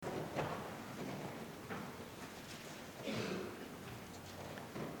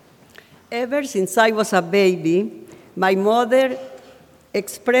Ever since I was a baby, my mother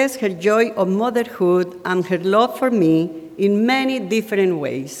expressed her joy of motherhood and her love for me in many different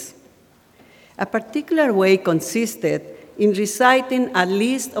ways. A particular way consisted in reciting a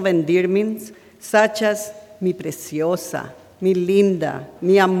list of endearments such as mi preciosa, mi linda,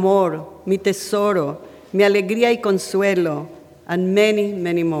 mi amor, mi tesoro, mi alegría y consuelo, and many,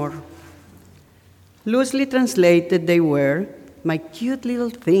 many more. Loosely translated, they were my cute little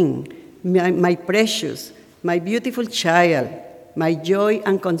thing, my precious, my beautiful child, my joy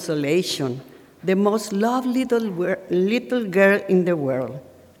and consolation, the most lovely little girl in the world,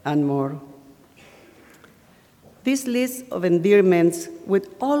 and more. This list of endearments would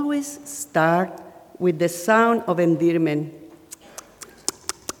always start with the sound of endearment,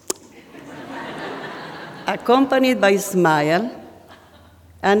 accompanied by a smile,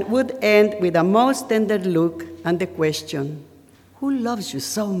 and would end with a most tender look and the question, who loves you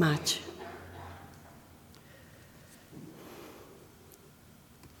so much?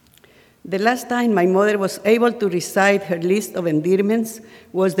 The last time my mother was able to recite her list of endearments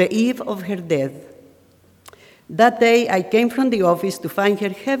was the eve of her death. That day, I came from the office to find her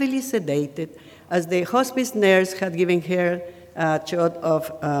heavily sedated, as the hospice nurse had given her a shot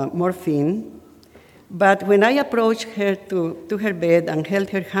of morphine. But when I approached her to her bed and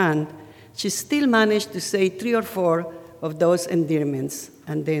held her hand, she still managed to say 3 or 4 of those endearments,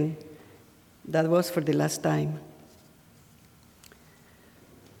 and then that was for the last time.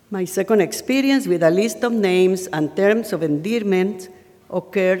 My second experience with a list of names and terms of endearment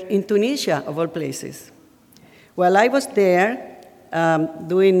occurred in Tunisia, of all places. While I was there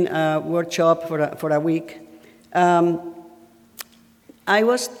doing a workshop for a week, I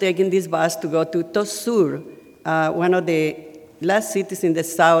was taking this bus to go to Tozeur, one of the last cities in the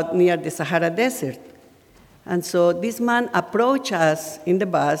south near the Sahara Desert. And so this man approached us in the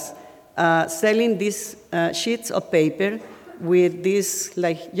bus selling these sheets of paper with these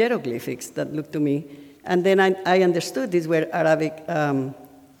like hieroglyphics that looked to me. And then I understood these were Arabic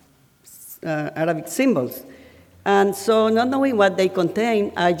symbols. And so not knowing what they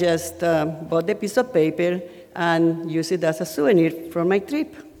contain, I just bought the piece of paper and used it as a souvenir for my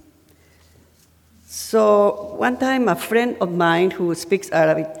trip. So one time a friend of mine who speaks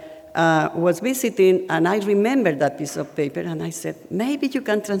Arabic was visiting, and I remembered that piece of paper, and I said, maybe you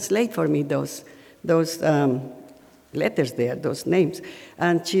can translate for me those letters there, those names.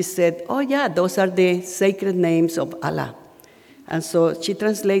 And she said, oh yeah, those are the sacred names of Allah. And so she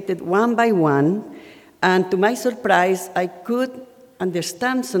translated one by one, and to my surprise, I could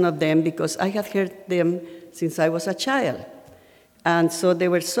understand some of them because I had heard them since I was a child. And so they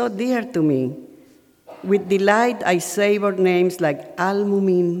were so dear to me. With delight, I savored names like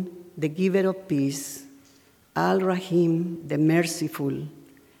Al-Mumin, the giver of peace, Al-Rahim, the merciful,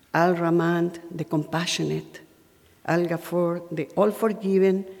 Al-Rahman, the compassionate, Al-Ghafur, the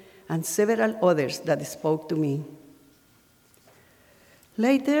all-forgiven, and several others that spoke to me.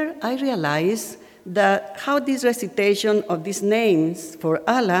 Later, I realized that how this recitation of these names for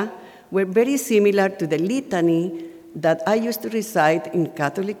Allah were very similar to the litany that I used to recite in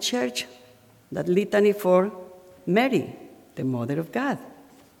Catholic Church, that litany for Mary, the Mother of God.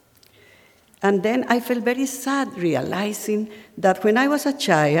 And then I felt very sad realizing that when I was a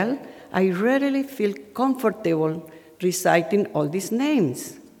child, I rarely felt comfortable reciting all these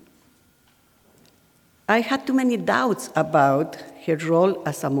names. I had too many doubts about her role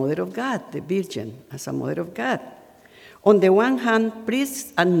as a Mother of God, the Virgin, as a Mother of God. On the one hand,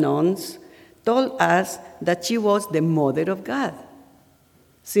 priests and nuns told us that she was the Mother of God,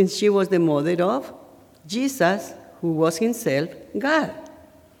 since she was the mother of Jesus, who was himself God.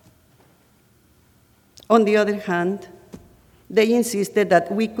 On the other hand, they insisted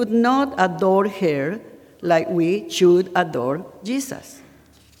that we could not adore her like we should adore Jesus.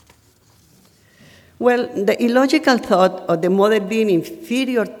 Well, the illogical thought of the mother being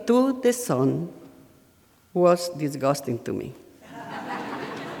inferior to the son was disgusting to me.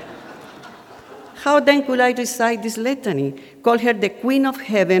 How then could I recite this litany, call her the Queen of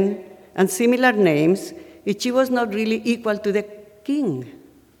Heaven, and similar names, if she was not really equal to the king?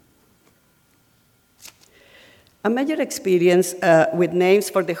 A major experience with names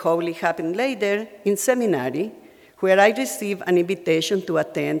for the holy happened later in seminary, where I received an invitation to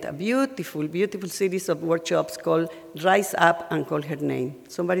attend a beautiful, beautiful series of workshops called Rise Up and Call Her Name.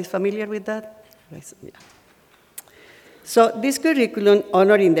 Somebody familiar with that? Yeah. So this curriculum,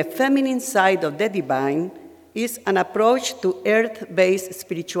 honoring the feminine side of the divine, is an approach to earth-based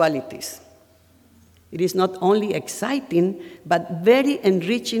spiritualities. It is not only exciting, but very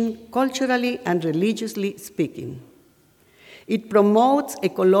enriching culturally and religiously speaking. It promotes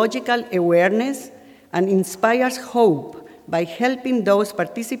ecological awareness and inspires hope by helping those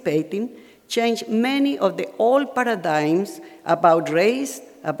participating change many of the old paradigms about race,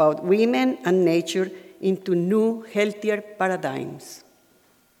 about women and nature into new, healthier paradigms.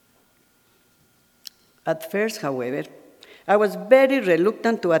 At first, however, I was very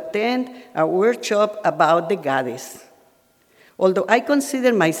reluctant to attend a workshop about the goddess. Although I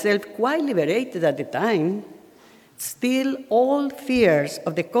considered myself quite liberated at the time, still all fears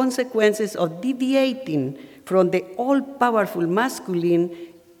of the consequences of deviating from the all-powerful masculine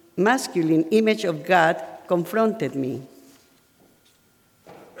image of God confronted me.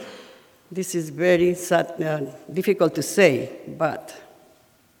 This is very difficult to say, but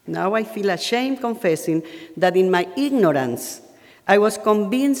now I feel ashamed confessing that in my ignorance, I was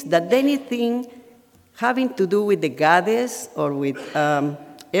convinced that anything having to do with the goddess or with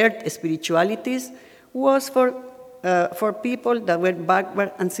earth spiritualities was for people that were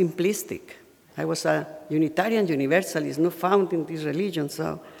backward and simplistic. I was a Unitarian Universalist, not found in this religion,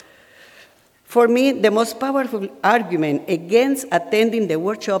 so. For me, the most powerful argument against attending the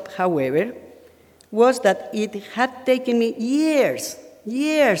workshop, however, was that it had taken me years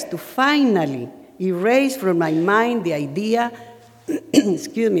to finally erase from my mind the idea,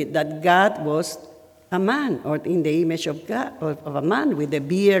 that God was a man, or in the image of God, of a man with a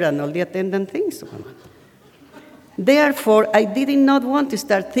beard and all the attendant things of a man. Therefore, I did not want to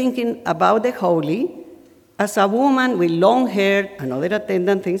start thinking about the holy as a woman with long hair and other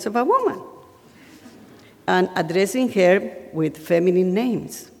attendant things of a woman, and addressing her with feminine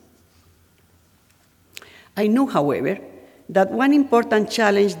names. I knew, however, that one important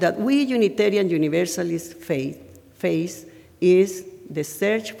challenge that we Unitarian Universalists face is the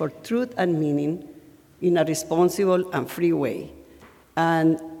search for truth and meaning in a responsible and free way.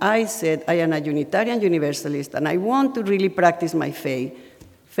 And I said, I am a Unitarian Universalist, and I want to really practice my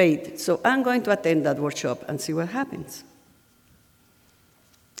faith, so I'm going to attend that workshop and see what happens.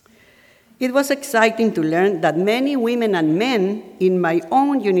 It was exciting to learn that many women and men in my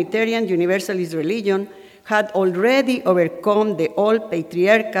own Unitarian Universalist religion had already overcome the old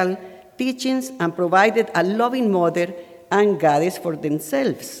patriarchal teachings and provided a loving mother and goddess for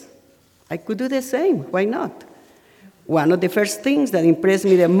themselves. I could do the same, why not? One of the first things that impressed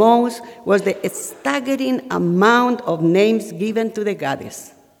me the most was the staggering amount of names given to the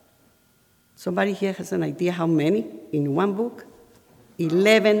goddess. Somebody here has an idea how many in one book?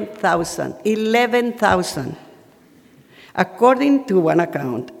 11,000. 11,000. According to one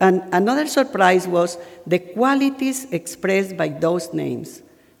account. And another surprise was the qualities expressed by those names.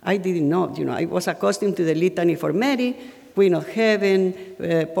 I didn't know, I was accustomed to the litany for Mary, Queen of Heaven,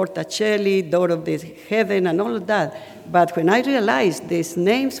 Portacelli, Door of the Heaven, and all of that. But when I realized these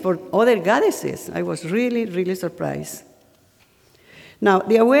names for other goddesses, I was really, really surprised. Now,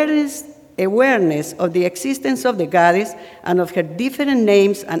 the awareness of the existence of the goddess and of her different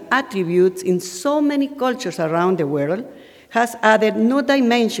names and attributes in so many cultures around the world has added new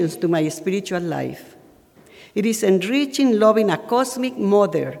dimensions to my spiritual life. It is enriching loving a cosmic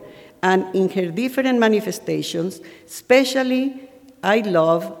mother, and in her different manifestations, especially I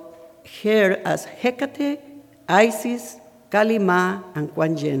love her as Hecate, Isis, Kali Ma, and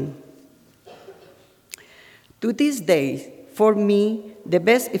Kuan Yin. To this day, for me, the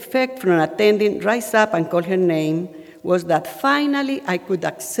best effect from attending Rise Up and Call Her Name was that finally I could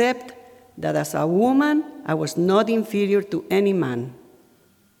accept that as a woman, I was not inferior to any man.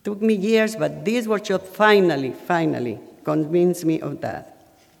 It took me years, but this workshop finally convinced me of that.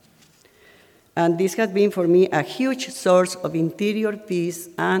 And this has been for me a huge source of interior peace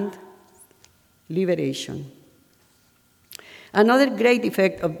and liberation. Another great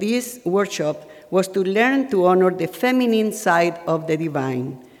effect of this workshop was to learn to honor the feminine side of the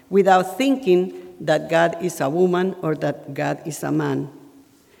divine without thinking that God is a woman or that God is a man.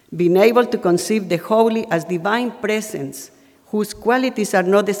 Being able to conceive the holy as divine presence whose qualities are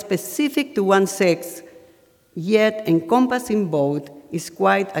not specific to one sex, yet encompassing both, is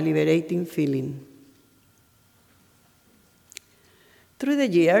quite a liberating feeling. Through the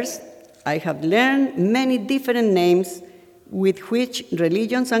years, I have learned many different names with which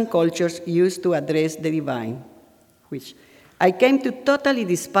religions and cultures use to address the divine, which I came to totally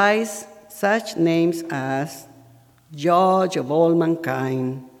despise such names as Judge of all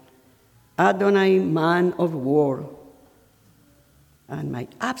mankind, Adonai, man of war, and my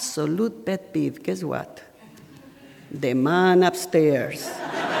absolute pet peeve, guess what? The man upstairs.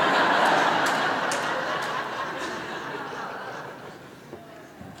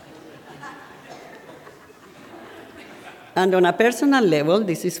 And on a personal level,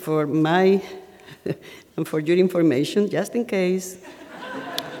 this is for my and for your information, just in case,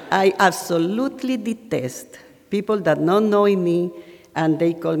 I absolutely detest people that not knowing me and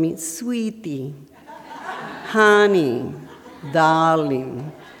they call me sweetie, honey,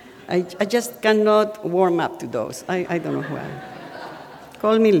 darling. I just cannot warm up to those. I don't know why.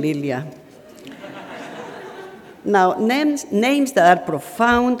 Call me Lilia. Now, names that are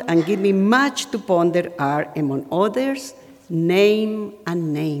profound and give me much to ponder are, among others, name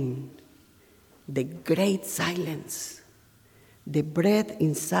and name, the great silence, the breath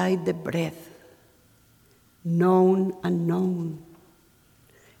inside the breath, known and known,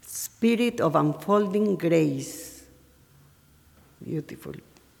 spirit of unfolding grace. Beautiful.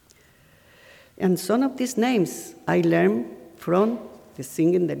 And some of these names I learned from the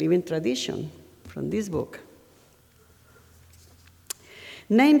Singing the Living tradition, from this book.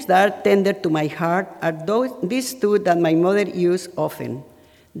 Names that are tender to my heart are these two that my mother used often.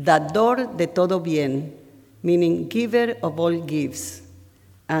 Dador de todo bien, meaning giver of all gifts,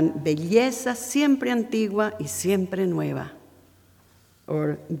 and belleza siempre antigua y siempre nueva,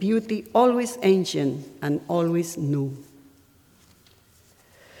 or beauty always ancient and always new.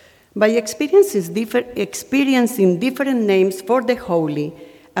 By experiencing different names for the holy,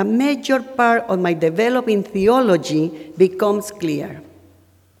 a major part of my developing theology becomes clear.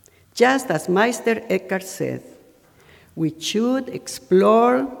 Just as Meister Eckhart said, we should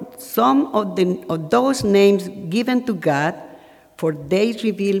explore some of those names given to God, for they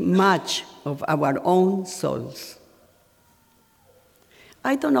reveal much of our own souls.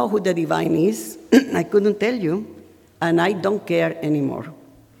 I don't know who the divine is. I couldn't tell you, and I don't care anymore.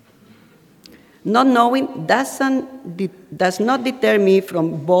 Not knowing does not deter me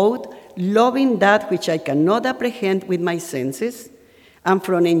from both loving that which I cannot apprehend with my senses and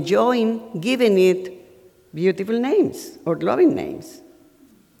from enjoying giving it beautiful names or loving names.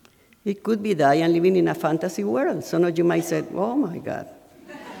 It could be that I am living in a fantasy world. Some of you might say, oh my God,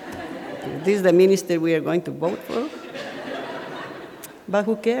 this is the minister we are going to vote for? But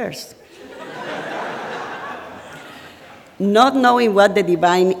who cares? Not knowing what the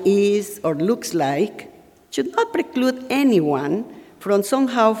divine is or looks like should not preclude anyone from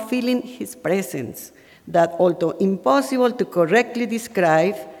somehow feeling his presence, that although impossible to correctly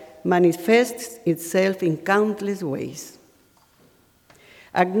describe, manifests itself in countless ways.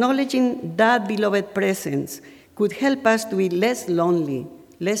 Acknowledging that beloved presence could help us to be less lonely,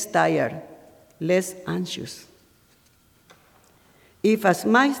 less tired, less anxious. If, as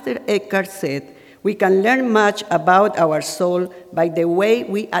Meister Eckhart said, we can learn much about our soul by the way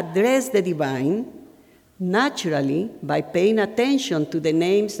we address the divine, naturally, by paying attention to the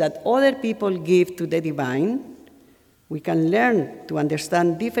names that other people give to the divine, we can learn to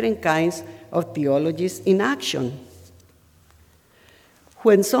understand different kinds of theologies in action.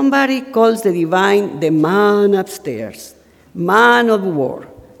 When somebody calls the divine the man upstairs, man of war,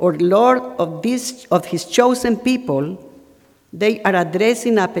 or Lord of his chosen people, they are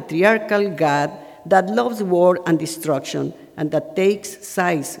addressing a patriarchal God that loves war and destruction and that takes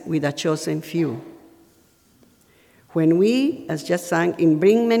sides with a chosen few. When we, as just sang in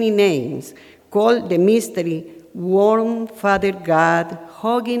Bring Many Names, call the mystery warm Father God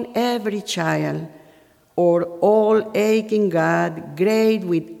hugging every child, or all aching God great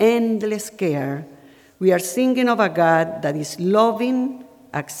with endless care, we are singing of a God that is loving,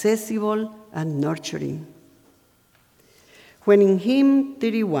 accessible, and nurturing. When in hymn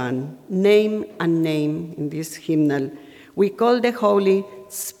 31, Name and Name, in this hymnal, we call the holy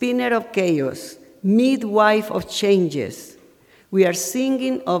spinner of chaos, midwife of changes, we are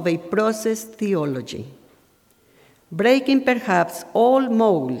singing of a process theology. Breaking perhaps all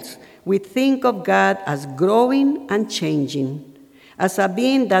molds, we think of God as growing and changing, as a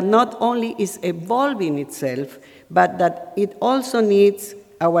being that not only is evolving itself, but that it also needs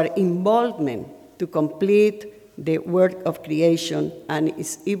our involvement to complete the work of creation and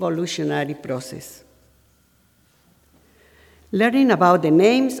its evolutionary process. Learning about the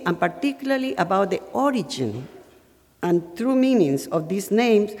names, and particularly about the origin and true meanings of these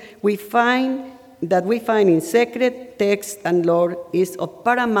names, we find in sacred texts and lore is of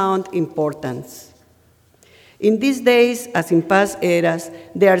paramount importance. In these days, as in past eras,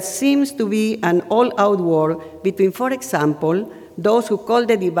 there seems to be an all-out war between, for example, those who call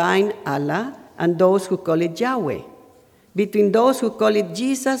the divine Allah and those who call it Yahweh, between those who call it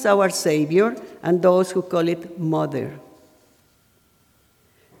Jesus, our Savior, and those who call it Mother.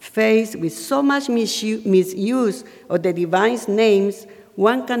 Faced with so much misuse of the divine's names,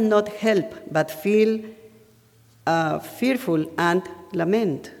 one cannot help but feel fearful and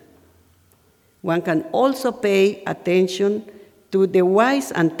lament. One can also pay attention to the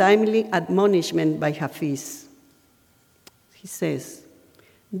wise and timely admonishment by Hafiz. He says,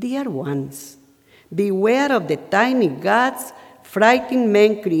 "Dear ones, beware of the tiny gods frightened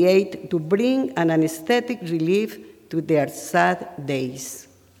men create to bring an anesthetic relief to their sad days.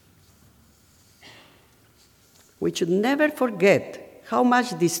 We should never forget how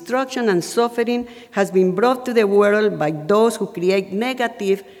much destruction and suffering has been brought to the world by those who create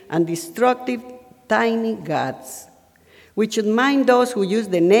negative and destructive tiny gods. We should mind those who use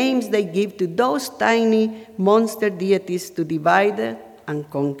the names they give to those tiny monster deities to divide and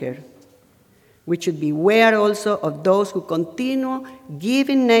conquer. We should beware also of those who continue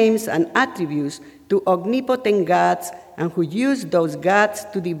giving names and attributes to omnipotent gods and who use those gods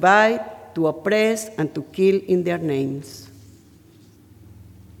to divide, to oppress, and to kill in their names."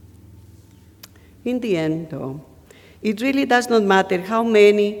 In the end, though, it really does not matter how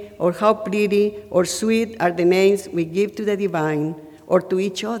many or how pretty or sweet are the names we give to the divine or to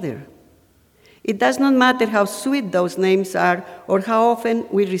each other. It does not matter how sweet those names are or how often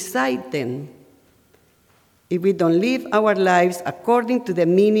we recite them. If we don't live our lives according to the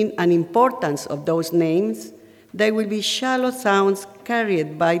meaning and importance of those names, they will be shallow sounds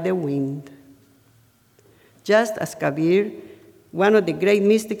carried by the wind. Just as Kabir, one of the great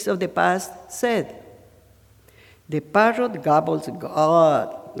mystics of the past, said, "The parrot gobbles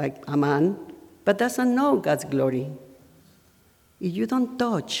God like a man, but doesn't know God's glory." If you don't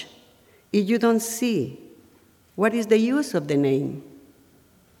touch, if you don't see, what is the use of the name?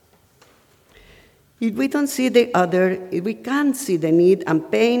 If we don't see the other, if we can't see the need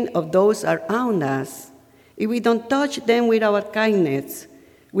and pain of those around us, if we don't touch them with our kindness,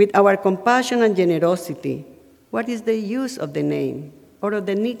 with our compassion and generosity, what is the use of the name or of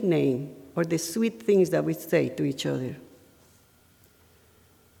the nickname or the sweet things that we say to each other?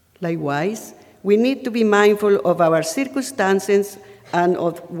 Likewise, we need to be mindful of our circumstances and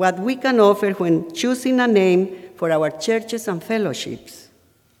of what we can offer when choosing a name for our churches and fellowships.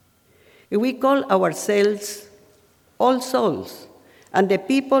 If we call ourselves All Souls, and the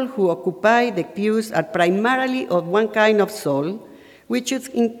people who occupy the pews are primarily of one kind of soul, we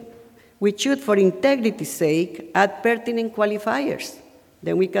should, for integrity's sake, add pertinent qualifiers.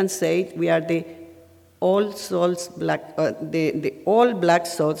 Then we can say we are the All Souls Black, the All Black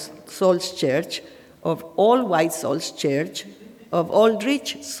Souls Church, of All White Souls Church, of All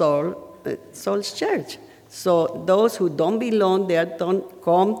Rich Souls Church. So those who don't belong there don't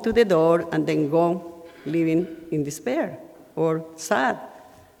come to the door and then go living in despair or sad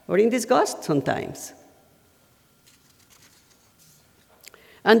or in disgust sometimes.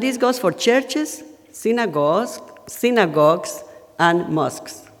 And this goes for churches, synagogues, and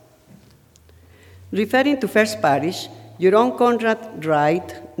mosques. Referring to First Parish, Jerome Conrad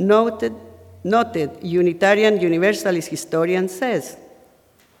Wright, noted Unitarian Universalist historian, says,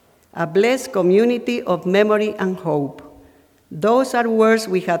 "A blessed community of memory and hope. Those are words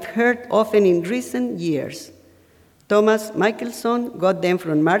we have heard often in recent years. Thomas Michelson got them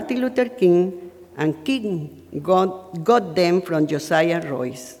from Martin Luther King, and King got them from Josiah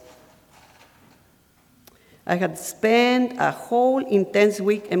Royce." I had spent a whole intense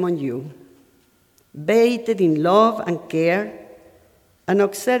week among you, bathed in love and care, and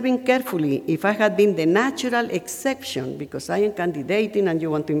observing carefully if I had been the natural exception because I am candidating and you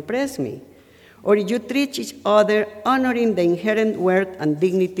want to impress me, or if you treat each other honoring the inherent worth and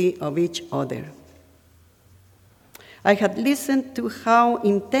dignity of each other. I had listened to how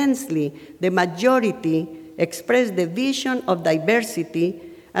intensely the majority expressed the vision of diversity,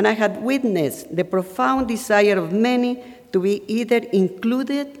 and I had witnessed the profound desire of many to be either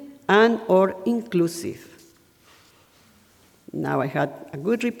included and or inclusive. Now I had a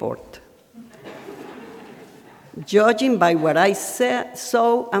good report. Judging by what I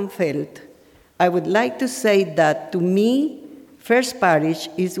saw and felt, I would like to say that to me, First Parish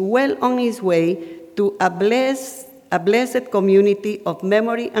is well on its way to a blessed community of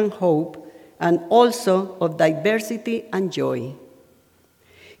memory and hope, and also of diversity and joy.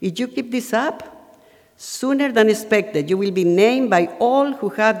 If you keep this up, sooner than expected, you will be named by all who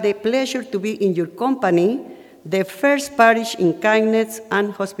have the pleasure to be in your company the First Parish in kindness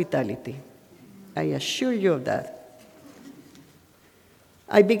and hospitality. I assure you of that.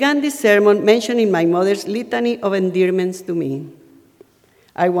 I began this sermon mentioning my mother's litany of endearments to me.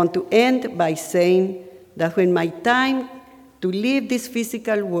 I want to end by saying that when my time to leave this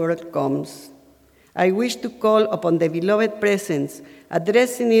physical world comes, I wish to call upon the beloved presence,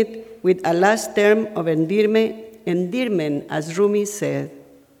 addressing it with a last term of endearment, as Rumi said,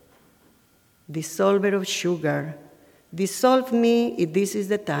 "Dissolver of sugar, dissolve me if this is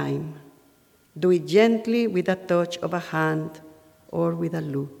the time. Do it gently with a touch of a hand, or with a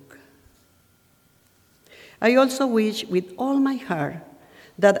look. I also wish with all my heart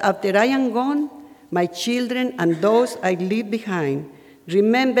that after I am gone, my children and those I leave behind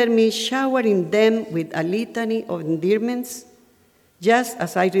remember me showering them with a litany of endearments, just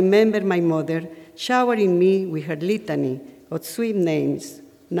as I remember my mother showering me with her litany of sweet names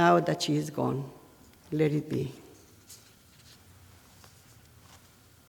now that she is gone. Let it be.